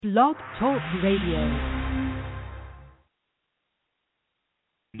Blog Talk Radio.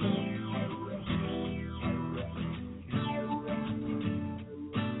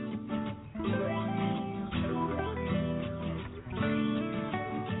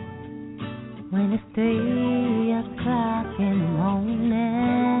 When it's 3 o'clock in the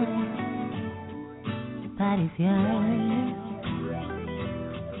morning, body's yearning,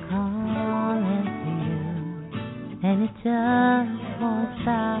 calling for you, and it just won't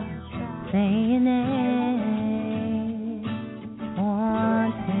stop saying it,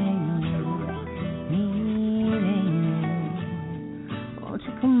 wanting you, needing you. Won't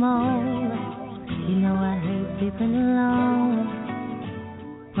you come over? You know I hate sleeping alone,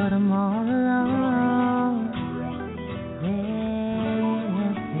 but I'm all alone,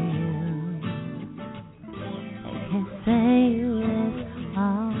 waiting for you. I can't say it's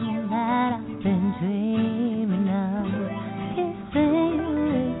all that I've been dreaming of. Can't say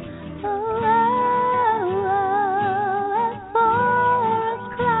it's at 4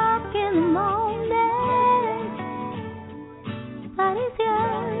 o'clock in the morning. Body's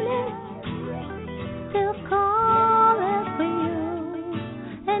yearning, still calling for you.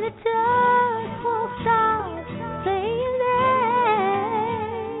 And it just won't stop saying it.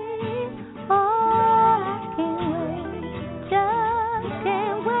 Oh, I can't wait, just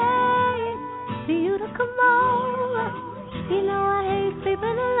can't wait for you to come over. You know I hate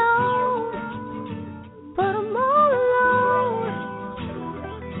sleeping alone, but I'm all alone,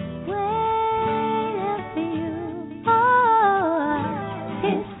 waiting for you. Oh, I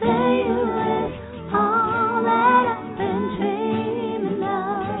can't say it's all that I've been dreaming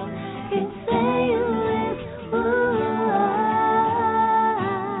of. Can't say it's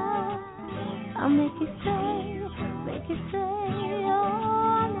I'll make you say, oh,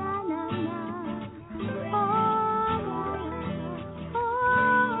 na, na, na. Oh,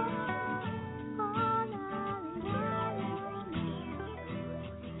 na, na, na.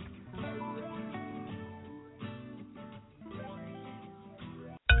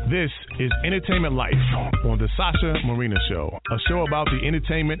 This is Entertainment Life on the Sasha Marina Show, a show about the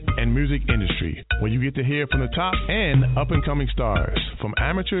entertainment and music industry, where you get to hear from the top and up-and-coming stars, from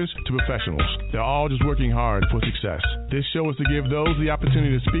amateurs to professionals. They're all just working hard for success. This show is to give those the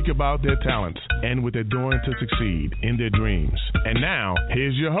opportunity to speak about their talents and what they're doing to succeed in their dreams. And now,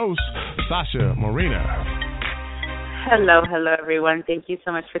 here's your host, Sasha Marina. Hello, everyone. Thank you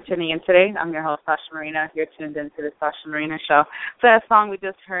so much for tuning in today. I'm your host, Sasha Marina. You're tuned into the Sasha Marina Show. So that song we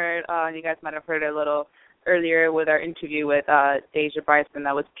just heard, you guys might have heard it a little earlier with our interview with Deja Bryson.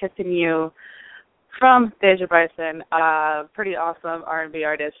 That was Kissing You from Deja Bryson, pretty awesome R&B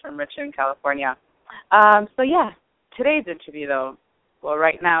artist from Richmond, California. Today's interview, though,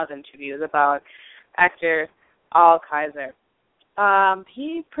 right now's interview is about actor Al Kaiser.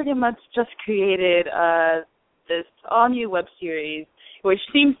 He pretty much just created this all-new web series, which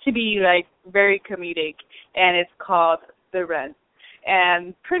seems to be, like, very comedic, and it's called The Rent.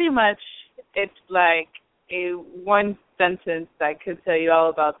 And pretty much it's like a one sentence that could tell you all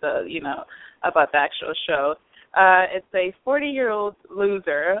about the actual show. It's a 40-year-old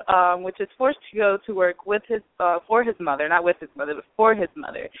loser, which is forced to go to work with his for his mother, not with his mother, but for his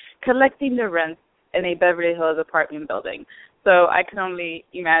mother, collecting the rent in a Beverly Hills apartment building. So I can only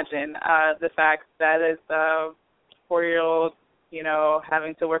imagine the fact that this 40-year-old,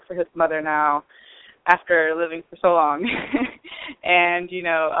 having to work for his mother now after living for so long. And,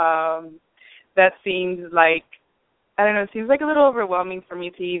 that seems like, I don't know, it seems like a little overwhelming for me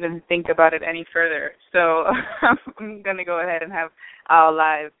to even think about it any further. So I'm going to go ahead and have Al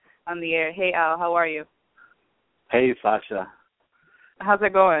live on the air. Hey, Al, how are you? Hey, Sasha. How's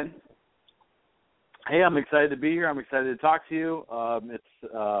it going? Hey, I'm excited to be here. I'm excited to talk to you. It's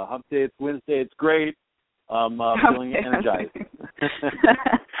hump day. It's Wednesday. It's great. I'm feeling energized.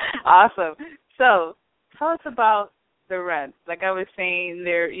 Awesome. So tell us about The Rent. Like I was saying,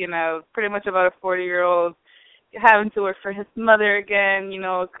 they're, pretty much about a 40-year-old having to work for his mother again,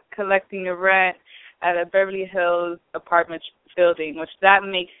 collecting the rent at a Beverly Hills apartment building, which that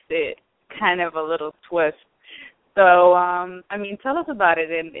makes it kind of a little twist. So, tell us about it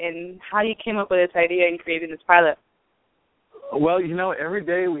and how you came up with this idea and creating this pilot. Well, every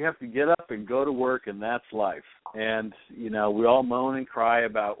day we have to get up and go to work, and that's life. And, we all moan and cry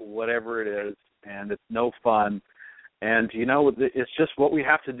about whatever it is, and it's no fun. And, it's just what we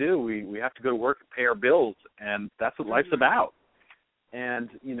have to do. We have to go to work and pay our bills, and that's what life's about. And,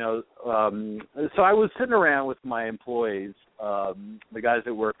 so I was sitting around with my employees, the guys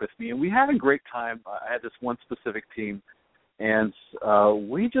that work with me, and we had a great time. I had this one specific team, and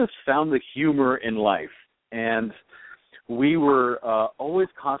we just found the humor in life. And we were always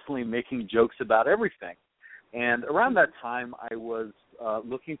constantly making jokes about everything. And around that time, I was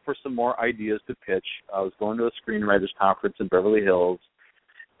looking for some more ideas to pitch. I was going to a screenwriters conference in Beverly Hills,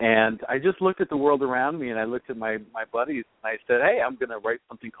 and I just looked at the world around me, and I looked at my buddies, and I said, hey, I'm going to write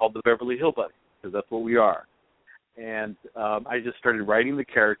something called the Beverly Hill Buddies, because that's what we are. And I just started writing the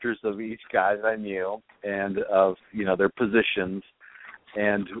characters of each guy that I knew and of, their positions,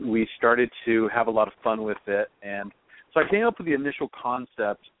 and we started to have a lot of fun with it. And so I came up with the initial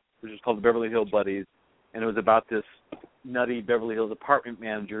concept, which is called the Beverly Hill Buddies, and it was about this nutty Beverly Hills apartment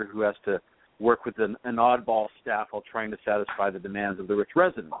manager who has to work with an oddball staff while trying to satisfy the demands of the rich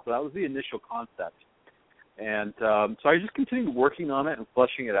residents. So that was the initial concept. And so I just continued working on it and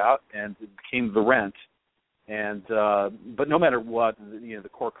fleshing it out, and it became The Rent. And but no matter what, the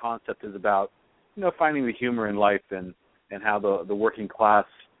core concept is about, finding the humor in life and how the working class,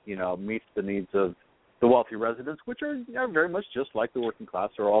 meets the needs of the wealthy residents, which are very much just like the working class,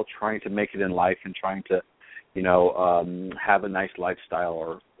 are all trying to make it in life and trying to, have a nice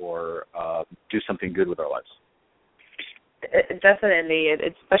lifestyle or do something good with our lives. Definitely,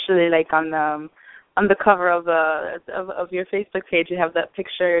 especially like on the cover of your Facebook page, you have that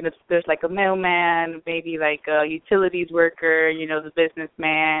picture, and there's like a mailman, maybe like a utilities worker, the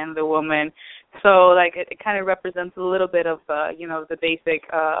businessman, the woman. So like it kind of represents a little bit of the basic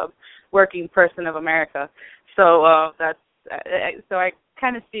working person of America. So so I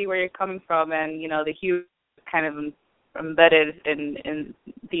kind of see where you're coming from, and the humor kind of embedded in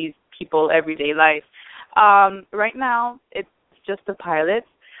these people's everyday life. Right now, it's just a pilot.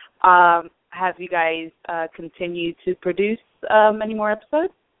 Have you guys continued to produce many more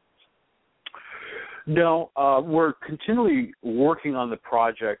episodes? No, we're continually working on the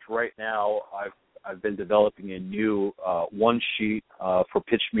project. Right now, I've been developing a new one sheet for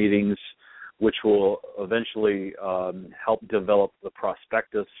pitch meetings, which will eventually help develop the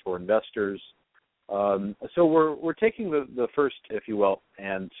prospectus for investors. So we're taking the first, if you will,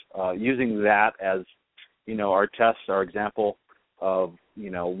 and using that as our test, our example of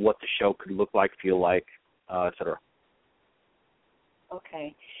what the show could look like, feel like, et cetera.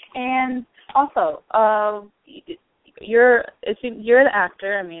 Okay, and also you're an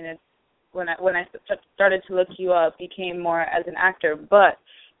actor. I mean, it's when I started to look you up, you came more as an actor, but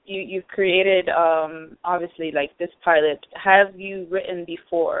you've created obviously like this pilot. Have you written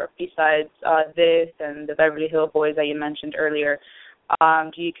before besides this and the Beverly Hill Boys that you mentioned earlier?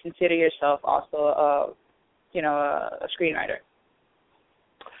 Do you consider yourself also a screenwriter?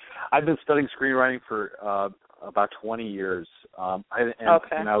 I've been studying screenwriting for about 20 years. And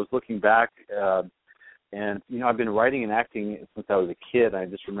I was looking back, and I've been writing and acting since I was a kid. I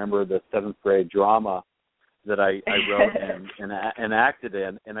just remember the 7th grade drama that I wrote and acted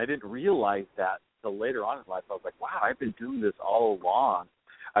in, and I didn't realize that until later on in life. I was like, wow, I've been doing this all along.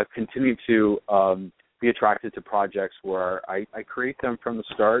 I've continued to be attracted to projects where I create them from the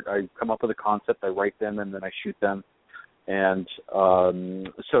start. I come up with a concept, I write them, and then I shoot them. And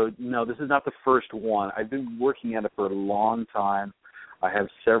so, no, this is not the first one. I've been working at it for a long time. I have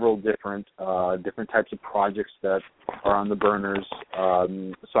several different types of projects that are on the burners.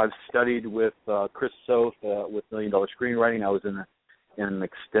 So I've studied with Chris Soth with $1 Million Screenwriting. I was in an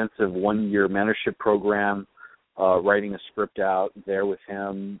extensive 1-year mentorship program, writing a script out there with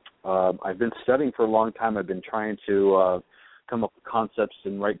him. I've been studying for a long time. I've been trying to come up with concepts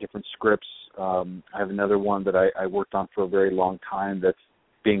and write different scripts. I have another one that I worked on for a very long time that's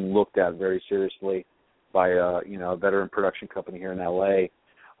being looked at very seriously by a veteran production company here in LA.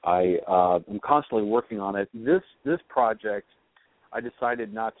 I'm constantly working on it. This project, I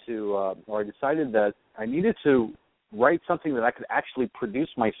decided that I needed to write something that I could actually produce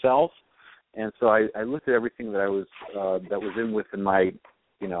myself, and so I looked at everything that I was in within my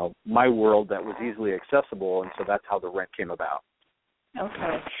my world that was easily accessible, and so that's how The Rent came about.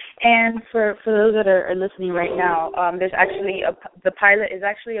 Okay. And for those that are listening right now, there's actually the pilot is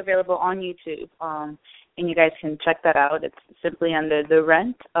actually available on YouTube, and you guys can check that out. It's simply under The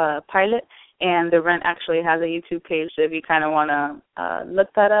Rent pilot, and The Rent actually has a YouTube page, so if you kind of want to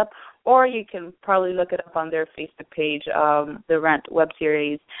look that up, or you can probably look it up on their Facebook page, The Rent web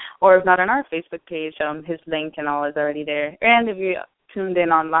series, or if not on our Facebook page, his link and all is already there. And if you're tuned in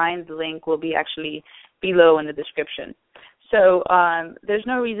online, the link will be actually below in the description. So there's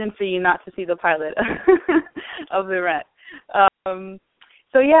no reason for you not to see the pilot of The Rent.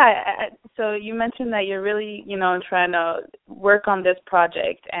 So you mentioned that you're really, trying to work on this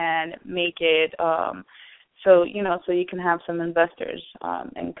project and make it so you can have some investors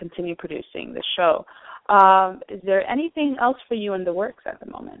and continue producing the show. Is there anything else for you in the works at the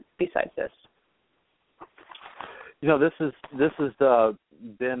moment besides this? This has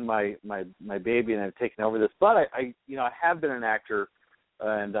been my baby, and I've taken over this. But I have been an actor,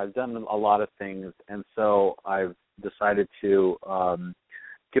 and I've done a lot of things, and so I've decided to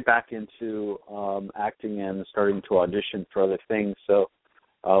get back into acting and starting to audition for other things. So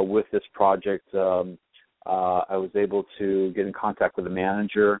with this project, I was able to get in contact with the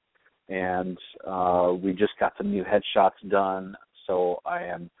manager, and we just got some new headshots done. So I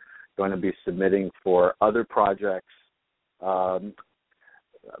am going to be submitting for other projects.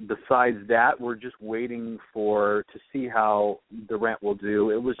 Besides that, we're just waiting to see how The Rent will do.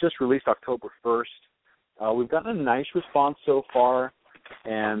 It was just released October 1st. We've gotten a nice response so far,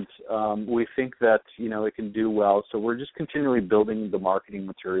 and we think that it can do well. So we're just continually building the marketing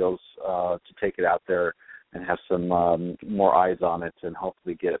materials to take it out there and have some more eyes on it, and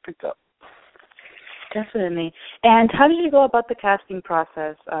hopefully get it picked up. Definitely. And how did you go about the casting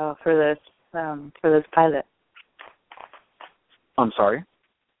process for this pilot? I'm sorry?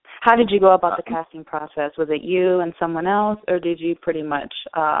 How did you go about the casting process? Was it you and someone else, or did you pretty much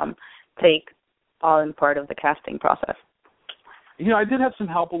take all in part of the casting process? I did have some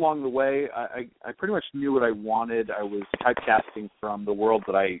help along the way. I pretty much knew what I wanted. I was typecasting from the world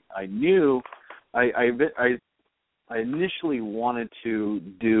that I knew. I initially wanted to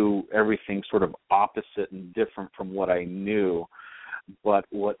do everything sort of opposite and different from what I knew, but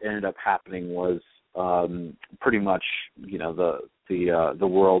what ended up happening was pretty much, the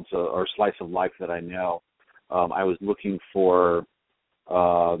world's or slice of life that I know. I was looking for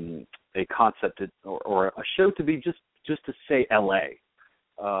a concept or a show to be just to say L.A.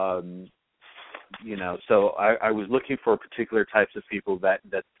 So I was looking for particular types of people that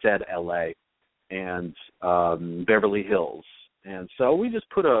said L.A. and Beverly Hills. And so we just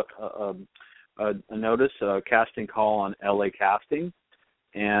put a notice, a casting call on LA Casting,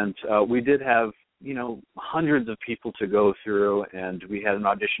 and we did have, hundreds of people to go through, and we had an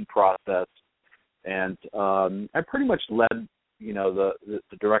audition process, and I pretty much led,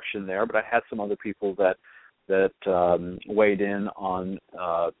 the direction there, but I had some other people that weighed in on,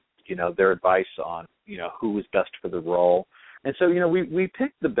 their advice on, who was best for the role. And so, we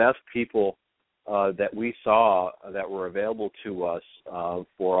picked the best people that we saw that were available to us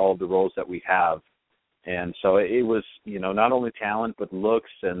for all of the roles that we have. And so it was, not only talent, but looks,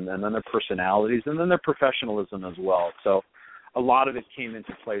 and then their personalities, and then their professionalism as well. So a lot of it came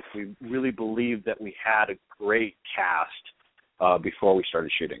into place. We really believed that we had a great cast before we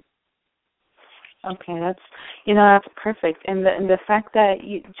started shooting. Okay, that's perfect. And the fact that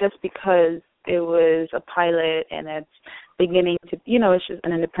just because it was a pilot and it's beginning to, it's just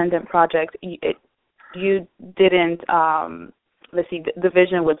an independent project, you didn't, the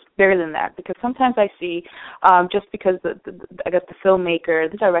vision was bigger than that. Because sometimes I see, just because the filmmaker,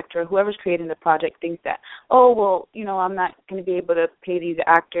 the director, whoever's creating the project thinks that, I'm not going to be able to pay these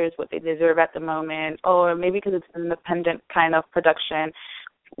actors what they deserve at the moment, or maybe because it's an independent kind of production,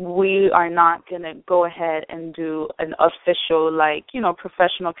 we are not going to go ahead and do an official,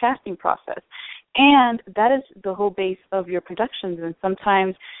 professional casting process. And that is the whole base of your productions. And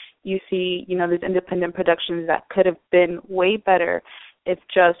sometimes you see, there's independent productions that could have been way better if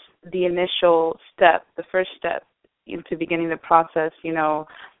just the initial step, the first step into beginning the process,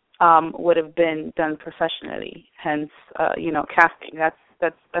 would have been done professionally. Hence, casting. That's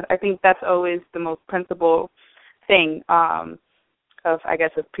I think that's always the most principal thing of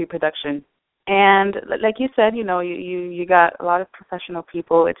pre-production. And like you said, you got a lot of professional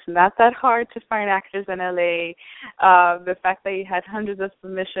people. It's not that hard to find actors in LA. The fact that you had hundreds of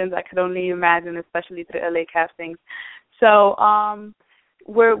submissions, I could only imagine, especially to LA castings. So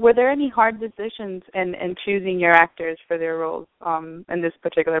were there any hard decisions in choosing your actors for their roles in this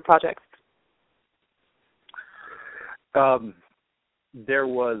particular project? There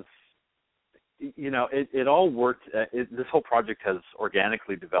was, it all worked. This whole project has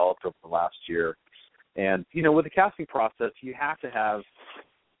organically developed over the last year. And, with the casting process, you have to have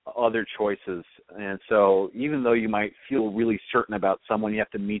other choices. And so even though you might feel really certain about someone, you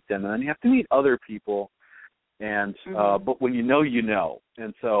have to meet them. And then you have to meet other people. And but when you know.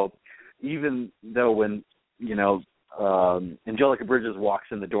 And so even though when, Angelica Bridges walks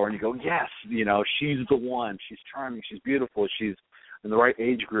in the door and you go, yes, she's the one. She's charming. She's beautiful. She's in the right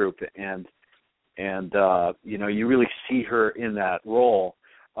age group. And you really see her in that role.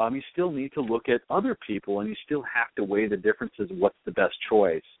 You still need to look at other people, and you still have to weigh the differences. What's the best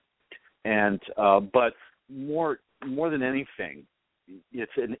choice? And but more than anything,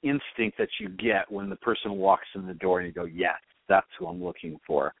 it's an instinct that you get when the person walks in the door, and you go, yes, that's who I'm looking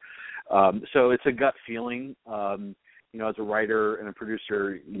for. So it's a gut feeling. As a writer and a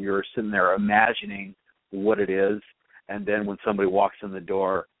producer, you're sitting there imagining what it is, and then when somebody walks in the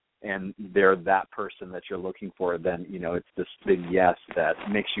door and they're that person that you're looking for, then, it's this big yes that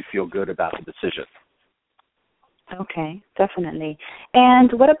makes you feel good about the decision. Okay, definitely.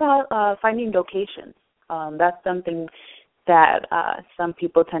 And what about finding locations? That's something that some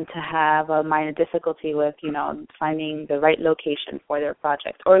people tend to have a minor difficulty with, finding the right location for their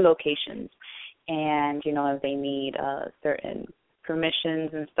project or locations. And, if they need certain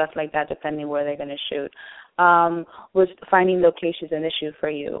permissions and stuff like that, depending where they're going to shoot. Was finding locations an issue for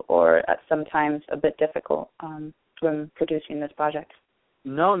you, or sometimes a bit difficult when producing this project?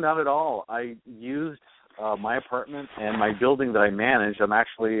 No, not at all. I used my apartment and my building that I manage. I'm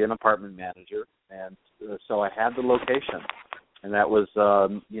actually an apartment manager, and so I had the location. And that was,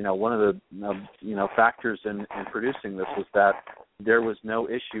 one of the, factors in producing this was that there was no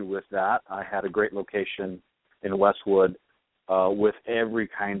issue with that. I had a great location in Westwood with every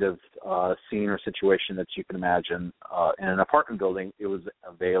kind of scene or situation that you can imagine. In an apartment building, it was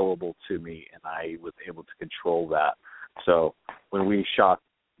available to me, and I was able to control that. So when we shot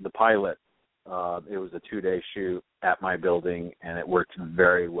the pilot, it was a 2-day shoot at my building, and it worked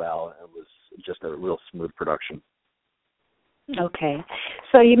very well. It was just a real smooth production. Okay.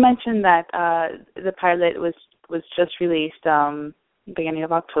 So you mentioned that the pilot was just released beginning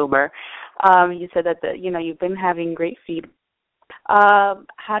of October. You said that you've been having great feedback.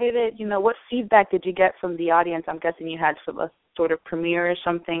 How did it, what feedback did you get from the audience? I'm guessing you had a sort of premiere or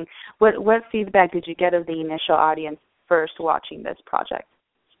something. What feedback did you get of the initial audience first watching this project?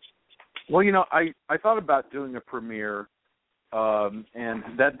 Well, I thought about doing a premiere, and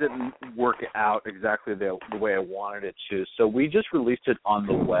that didn't work out exactly the way I wanted it to. So we just released it on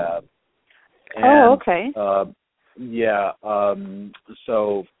the web. And, okay.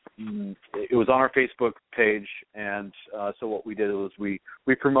 So it was on our Facebook page, and so what we did was we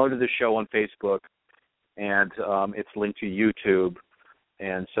promoted the show on Facebook, and it's linked to YouTube,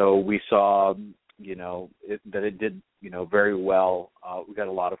 and so we saw that it did very well. We got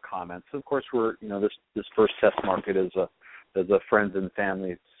a lot of comments. Of course, we're this first test market is a friends and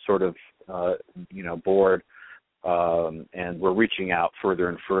family sort of board, and we're reaching out further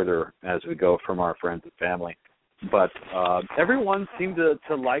and further as we go from our friends and family. But everyone seemed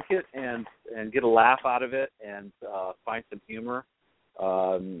to like it and get a laugh out of it and find some humor.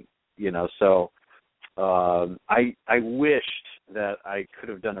 So I wished that I could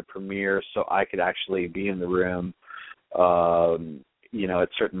have done a premiere so I could actually be in the room, at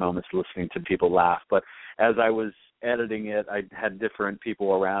certain moments listening to people laugh. But as I was editing it, I had different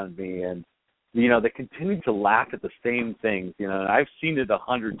people around me, and they continued to laugh at the same things. And I've seen it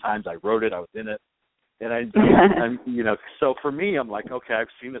 100 times. I wrote it. I was in it. And I'm, so for me, I'm like, okay, I've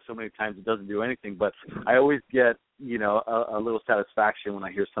seen it so many times, it doesn't do anything. But I always get, a little satisfaction when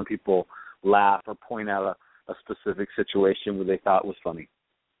I hear some people laugh or point out a specific situation where they thought was funny.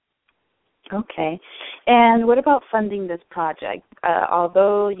 Okay. And what about funding this project?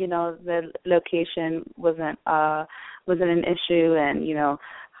 Although, the location wasn't an issue, and,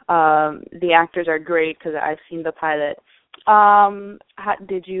 the actors are great because I've seen the pilot.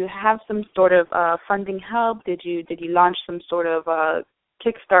 Did you have some sort of funding help? Did you launch some sort of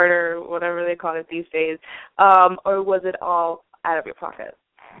Kickstarter, whatever they call it these days, or was it all out of your pocket?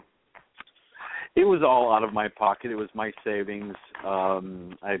 It was all out of my pocket. It was my savings.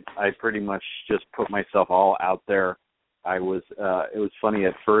 I pretty much just put myself all out there. It was funny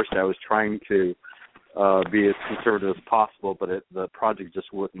at first. I was trying to be as conservative as possible, but the project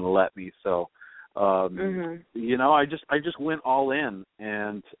just wouldn't let me. So. I just went all in,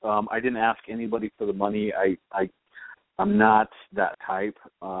 and I didn't ask anybody for the money. I'm not that type.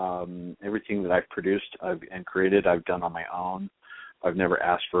 Everything that I've produced and created, I've done on my own. I've never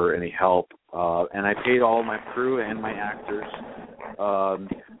asked for any help, and I paid all my crew and my actors.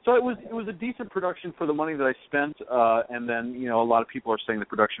 So it was a decent production for the money that I spent. And then a lot of people are saying the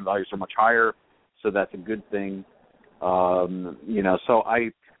production values are much higher, so that's a good thing. So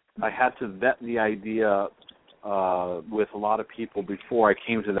I had to vet the idea with a lot of people before I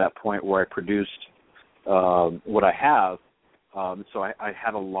came to that point where I produced what I have. So I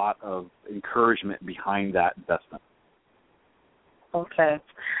had a lot of encouragement behind that investment. Okay.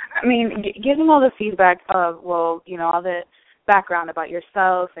 I mean, given all the feedback of, all the background about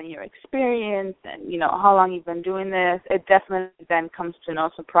yourself and your experience and, how long you've been doing this, it definitely then comes to no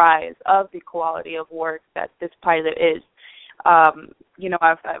surprise of the quality of work that this pilot is.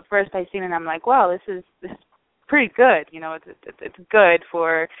 At first I seen it and I'm like, wow, this is pretty good. It's good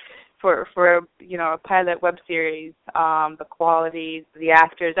for a pilot web series. The quality, the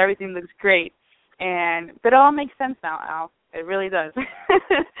actors, everything looks great, but it all makes sense now, Al. It really does.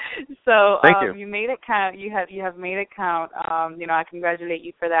 So Thank you. You made it count. You have made it count. I congratulate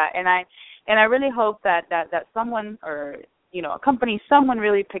you for that. And I really hope that someone, or a company, someone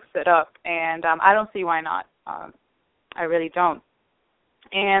really picks it up. And I don't see why not. I really don't.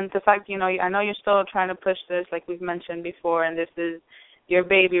 And the fact, I know you're still trying to push this, like we've mentioned before, and this is your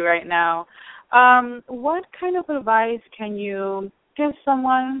baby right now. What kind of advice can you give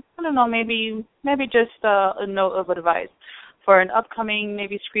someone? I don't know, maybe just a note of advice for an upcoming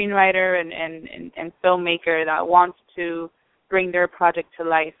maybe screenwriter and filmmaker that wants to bring their project to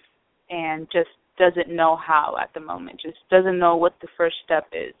life and just doesn't know how at the moment, just doesn't know what the first step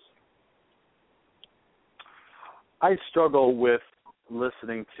is. I struggle with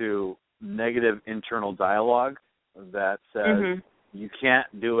listening to negative internal dialogue that says you can't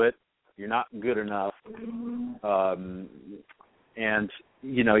do it, you're not good enough, and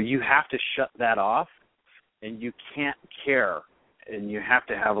you have to shut that off, and you can't care, and you have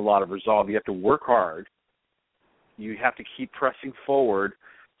to have a lot of resolve. You have to work hard. You have to keep pressing forward.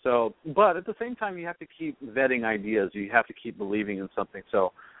 So, but at the same time, you have to keep vetting ideas. You have to keep believing in something.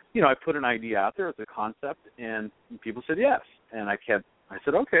 So, I put an idea out there as a concept, and people said yes. And I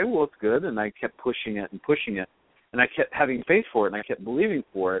said, okay, well, it's good. And I kept pushing it. And I kept having faith for it, and I kept believing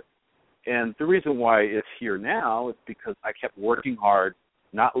for it. And the reason why it's here now is because I kept working hard,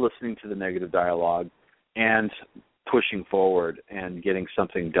 not listening to the negative dialogue, and pushing forward and getting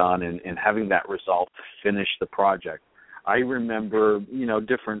something done and having that resolve to finish the project. I remember,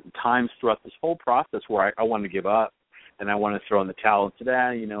 different times throughout this whole process where I wanted to give up and I wanted to throw in the towel and say,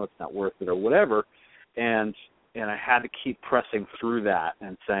 it's not worth it or whatever. And I had to keep pressing through that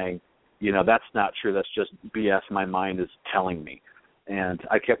and saying, that's not true. That's just BS my mind is telling me. And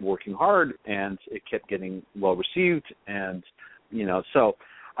I kept working hard, and it kept getting well received. And, so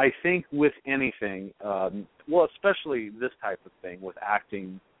I think with anything, especially this type of thing, with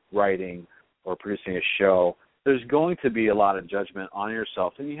acting, writing, or producing a show, there's going to be a lot of judgment on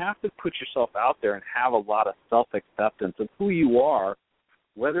yourself. And you have to put yourself out there and have a lot of self-acceptance of who you are,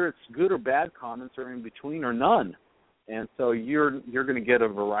 whether it's good or bad comments or in between or none. And so you're going to get a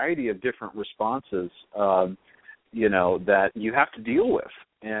variety of different responses, that you have to deal with.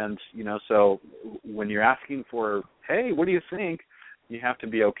 And, so when you're asking for, hey, what do you think? You have to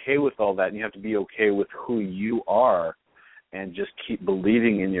be okay with all that, and you have to be okay with who you are and just keep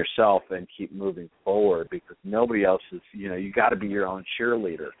believing in yourself and keep moving forward, because nobody else is, you got to be your own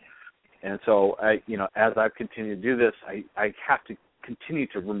cheerleader. And so, as I've continued to do this, I have to continue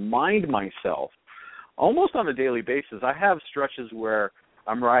to remind myself almost on a daily basis. I have stretches where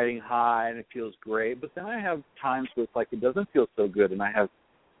I'm riding high and it feels great, but then I have times where it's like it doesn't feel so good, and I have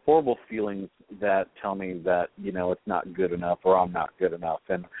horrible feelings that tell me that, it's not good enough or I'm not good enough.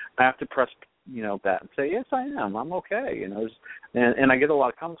 And I have to press, that and say, yes, I am. I'm okay. And I get a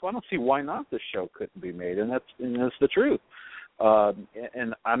lot of comments, well, I don't see why not this show couldn't be made. And that's the truth.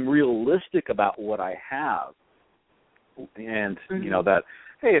 And I'm realistic about what I have. And, that,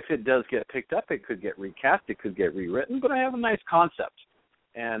 hey, if it does get picked up, it could get recast, it could get rewritten, but I have a nice concept.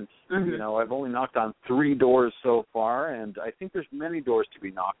 And, I've only knocked on 3 doors so far, and I think there's many doors to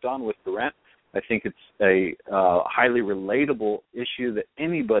be knocked on with The Rent. I think it's a highly relatable issue that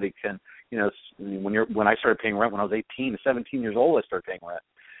anybody can, when I started paying rent when I was 18, 17 years old, I started paying rent.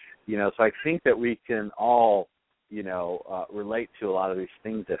 So I think that we can all, relate to a lot of these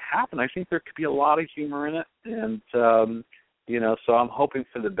things that happen. I think there could be a lot of humor in it, and, so I'm hoping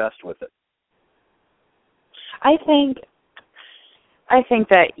for the best with it. I think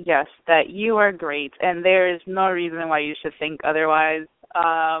that, yes, that you are great, and there is no reason why you should think otherwise.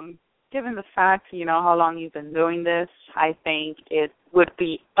 Given the fact, how long you've been doing this, I think it would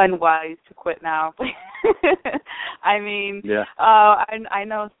be unwise to quit now. I mean, yeah. I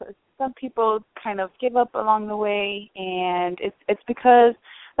know some people kind of give up along the way, and it's because,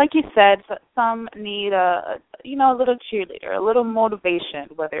 like you said, some need a little cheerleader, a little motivation,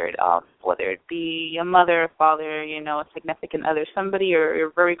 whether it be a mother, a father, a significant other, somebody or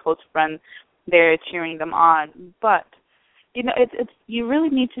your very close friend there cheering them on. But it's you really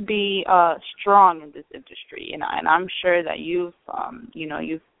need to be strong in this industry, and I'm sure that you've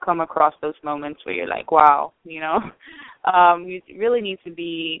come across those moments where you're like, wow, you really need to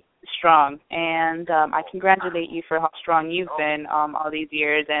be strong, and I congratulate you for how strong you've been all these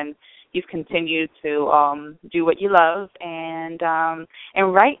years, and you've continued to do what you love, and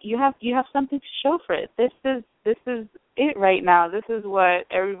right, you have something to show for it. This is it right now. This is what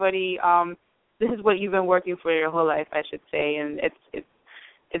everybody. This is what you've been working for your whole life, I should say, and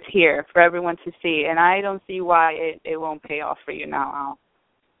it's here for everyone to see, and I don't see why it won't pay off for you now, Al.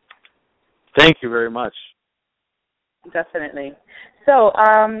 Thank you very much. Definitely. So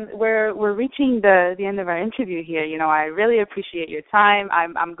we're reaching the end of our interview here. You know, I really appreciate your time.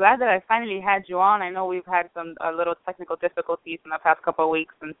 I'm glad that I finally had you on. I know we've had a little technical difficulties in the past couple of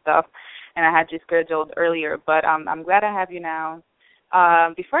weeks and stuff, and I had you scheduled earlier. But I'm glad I have you now.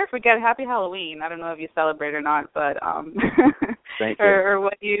 Before I forget, Happy Halloween. I don't know if you celebrate or not, but Thank you. or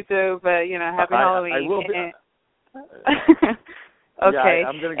what you do, but you know, Happy Halloween. I will be. Okay. Yeah,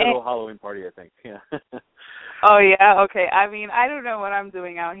 I'm going to go to a Halloween party, I think. Yeah. Oh yeah, okay. I mean, I don't know what I'm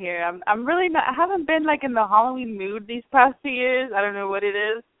doing out here. I'm really not. I haven't been like in the Halloween mood these past 2 years. I don't know what it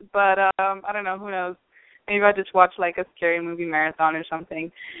is, but I don't know. Who knows? Maybe I'll just watch like a scary movie marathon or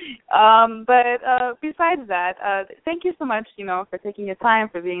something. But besides that, thank you so much, you know, for taking your time,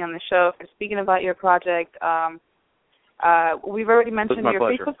 for being on the show, for speaking about your project. We've already mentioned your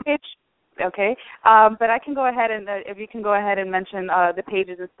pleasure. Facebook page. Okay, but I can go ahead and if you can go ahead and mention the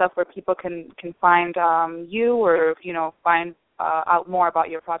pages and stuff where people can find you or you know find out more about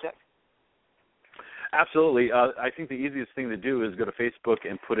your project. Absolutely. I think the easiest thing to do is go to Facebook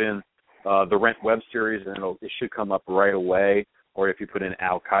and put in the Rent web series, and it should come up right away. Or if you put in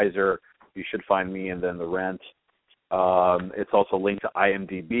Al Kaiser, you should find me and then the Rent. It's also linked to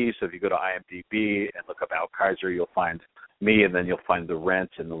IMDb, so if you go to IMDb and look up Al Kaiser, you'll find me, and then you'll find the Rent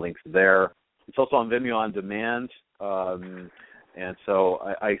and the links there. It's also on Vimeo on demand, and so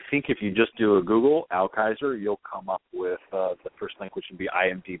I think if you just do a Google Al Kaiser, you'll come up with the first link, which would be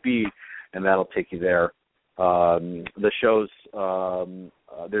IMDb, and that'll take you there. The shows,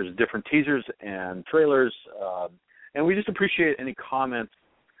 there's different teasers and trailers, and we just appreciate any comments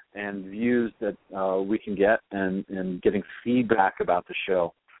and views that we can get, and getting feedback about the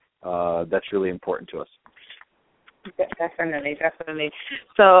show. That's really important to us. Definitely.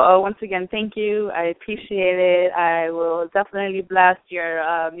 So once again, thank you. I appreciate it. I will definitely blast your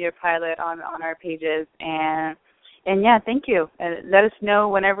pilot on our pages, and yeah, thank you. And let us know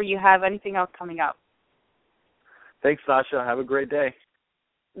whenever you have anything else coming up. Thanks, Sasha. Have a great day.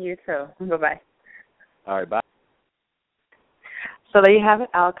 You too. Bye-bye. All right, bye. So there you have it,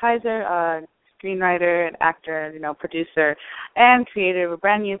 Al Kaiser, screenwriter and actor, you know, producer and creator of a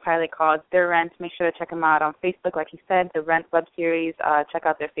brand new pilot called The Rent. Make sure to check him out on Facebook, like he said, The Rent web series. Check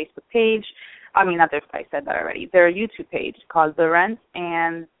out their Facebook page. I said that already. Their YouTube page called The Rent,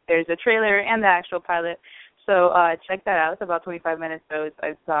 and there's a trailer and the actual pilot. So check that out. It's about 25 minutes, so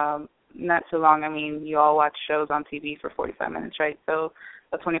it's not too long. I mean, you all watch shows on TV for 45 minutes, right? So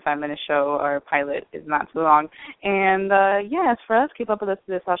a 25-minute show or pilot is not too long. And, as for us, keep up with us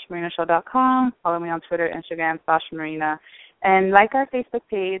at SashaMarinaShow.com. Follow me on Twitter, Instagram, Sasha Marina. And like our Facebook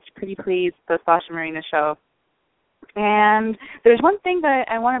page, pretty please, The Sasha Marina Show. And there's one thing that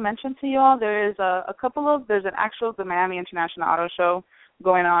I want to mention to you all. There's there's the Miami International Auto Show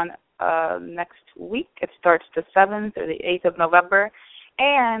going on next week. It starts the 7th or the 8th of November.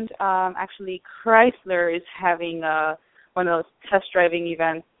 And actually, Chrysler is having one of those test driving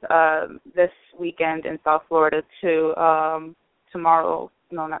events this weekend in South Florida too. The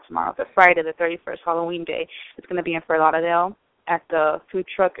Friday the 31st, Halloween Day. It's going to be in Fort Lauderdale at the Food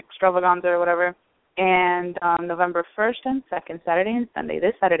Truck Extravaganza or whatever. And November 1st and 2nd, Saturday and Sunday,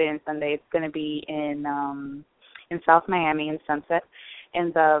 this Saturday and Sunday, it's going to be in South Miami in Sunset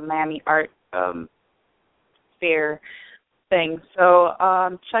in the Miami Art Fair thing. So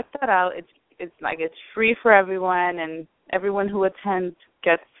check that out. It's free for everyone, and everyone who attends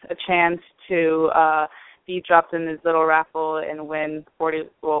gets a chance to be dropped in this little raffle and win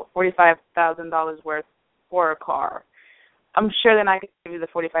 $45,000 worth for a car. I'm sure they're not going to give you the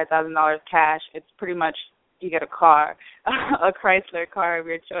 $45,000 cash. It's pretty much you get a car, a Chrysler car of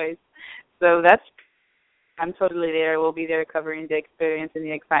your choice. So I'm totally there. We'll be there covering the experience and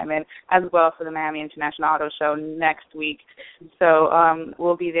the excitement as well for the Miami International Auto Show next week. So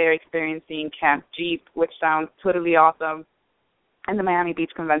we'll be there experiencing Camp Jeep, which sounds totally awesome, and the Miami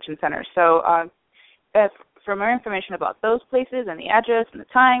Beach Convention Center. So for more information about those places and the address and the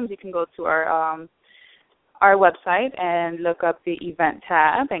times, you can go to our website and look up the event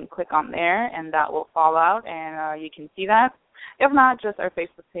tab and click on there, and that will fall out, and you can see that. If not, just our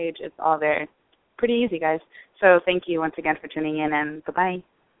Facebook page. It's all there. Pretty easy, guys. So thank you once again for tuning in, and bye-bye.